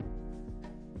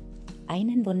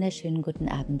Einen wunderschönen guten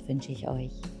Abend wünsche ich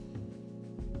euch.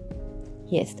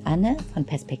 Hier ist Anne von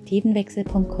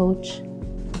Perspektivenwechsel.coach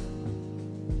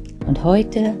und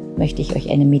heute möchte ich euch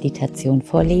eine Meditation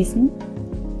vorlesen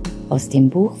aus dem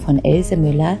Buch von Else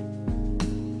Müller,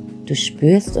 Du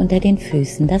spürst unter den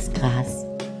Füßen das Gras.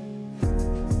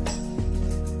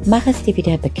 Mach es dir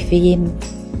wieder bequem,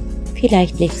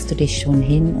 vielleicht legst du dich schon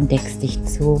hin und deckst dich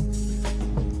zu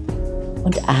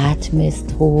und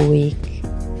atmest ruhig,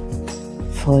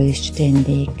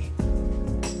 vollständig,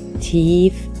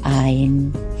 tief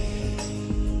ein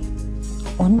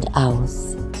und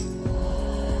aus.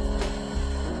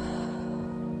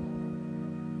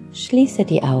 Schließe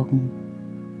die Augen.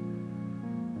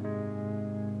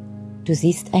 Du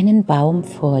siehst einen Baum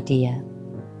vor dir,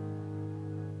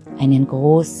 einen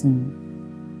großen,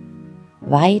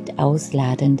 weit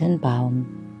ausladenden Baum.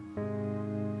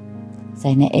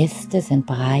 Seine Äste sind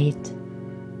breit,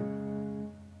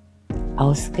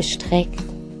 ausgestreckt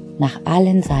nach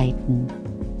allen Seiten.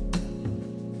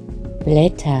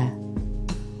 Blätter,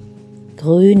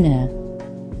 grüne,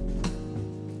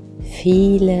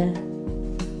 viele.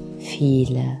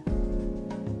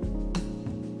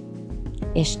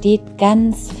 Er steht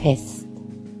ganz fest.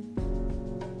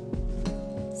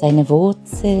 Seine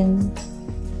Wurzeln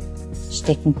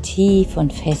stecken tief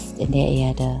und fest in der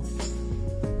Erde.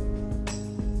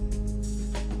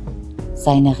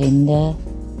 Seine Rinde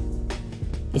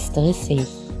ist rissig,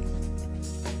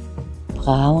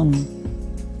 braun.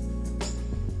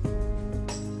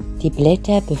 Die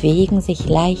Blätter bewegen sich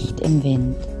leicht im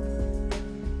Wind.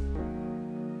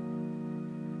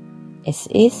 Es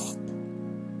ist,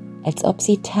 als ob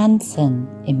sie tanzen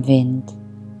im Wind.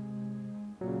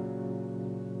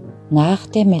 Nach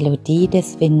der Melodie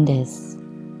des Windes.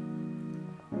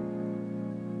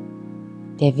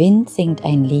 Der Wind singt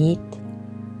ein Lied,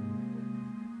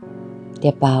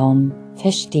 der Baum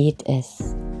versteht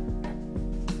es.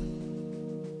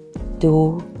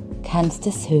 Du kannst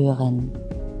es hören.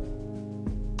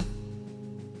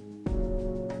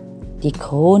 Die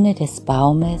Krone des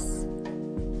Baumes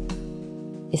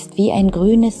ist wie ein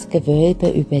grünes Gewölbe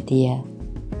über dir.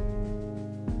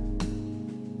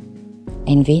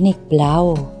 Ein wenig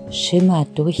Blau schimmert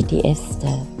durch die Äste.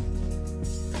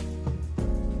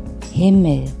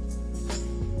 Himmel,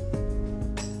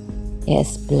 er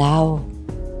ist blau,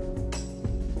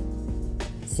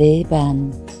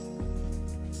 silbern.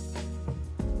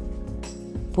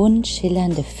 Bunt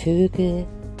schillernde Vögel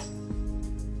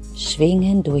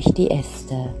schwingen durch die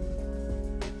Äste.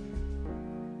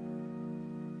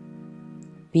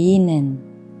 Bienen,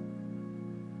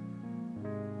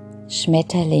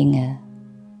 Schmetterlinge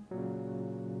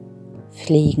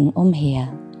fliegen umher.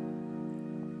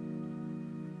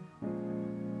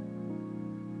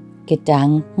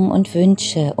 Gedanken und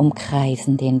Wünsche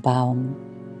umkreisen den Baum.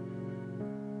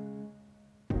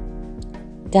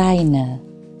 Deine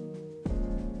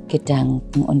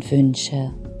Gedanken und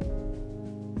Wünsche.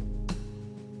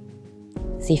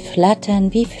 Sie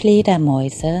flattern wie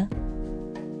Fledermäuse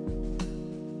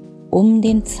um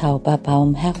den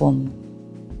Zauberbaum herum.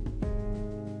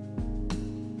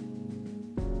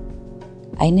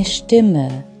 Eine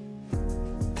Stimme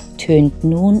tönt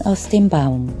nun aus dem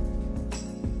Baum.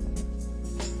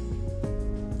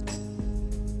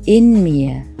 In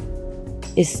mir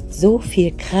ist so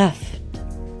viel Kraft.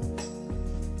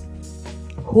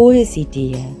 Hol sie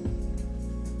dir.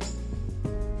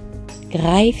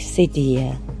 Greif sie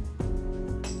dir.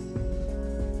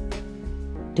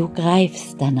 Du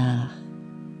greifst danach.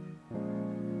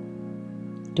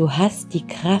 Du hast die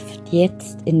Kraft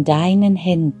jetzt in deinen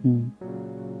Händen.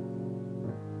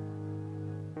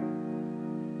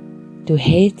 Du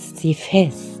hältst sie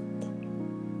fest.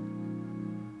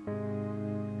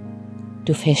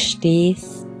 Du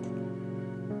verstehst,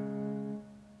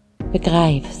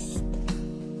 begreifst.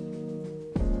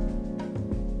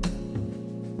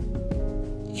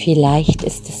 Vielleicht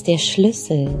ist es der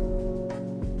Schlüssel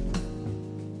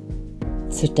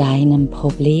zu deinem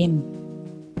Problem.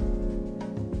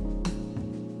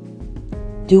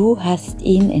 Du hast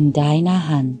ihn in deiner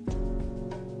Hand.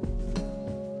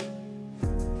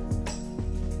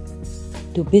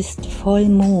 Du bist voll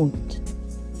Mut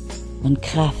und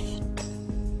Kraft.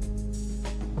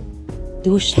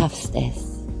 Du schaffst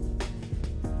es.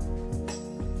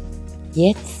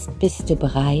 Jetzt bist du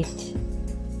bereit,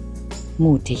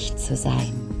 mutig zu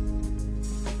sein.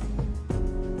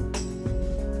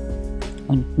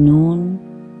 Und nun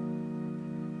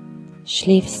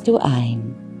schläfst du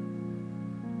ein,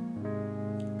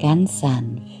 ganz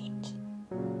sanft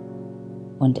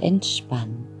und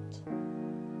entspannt.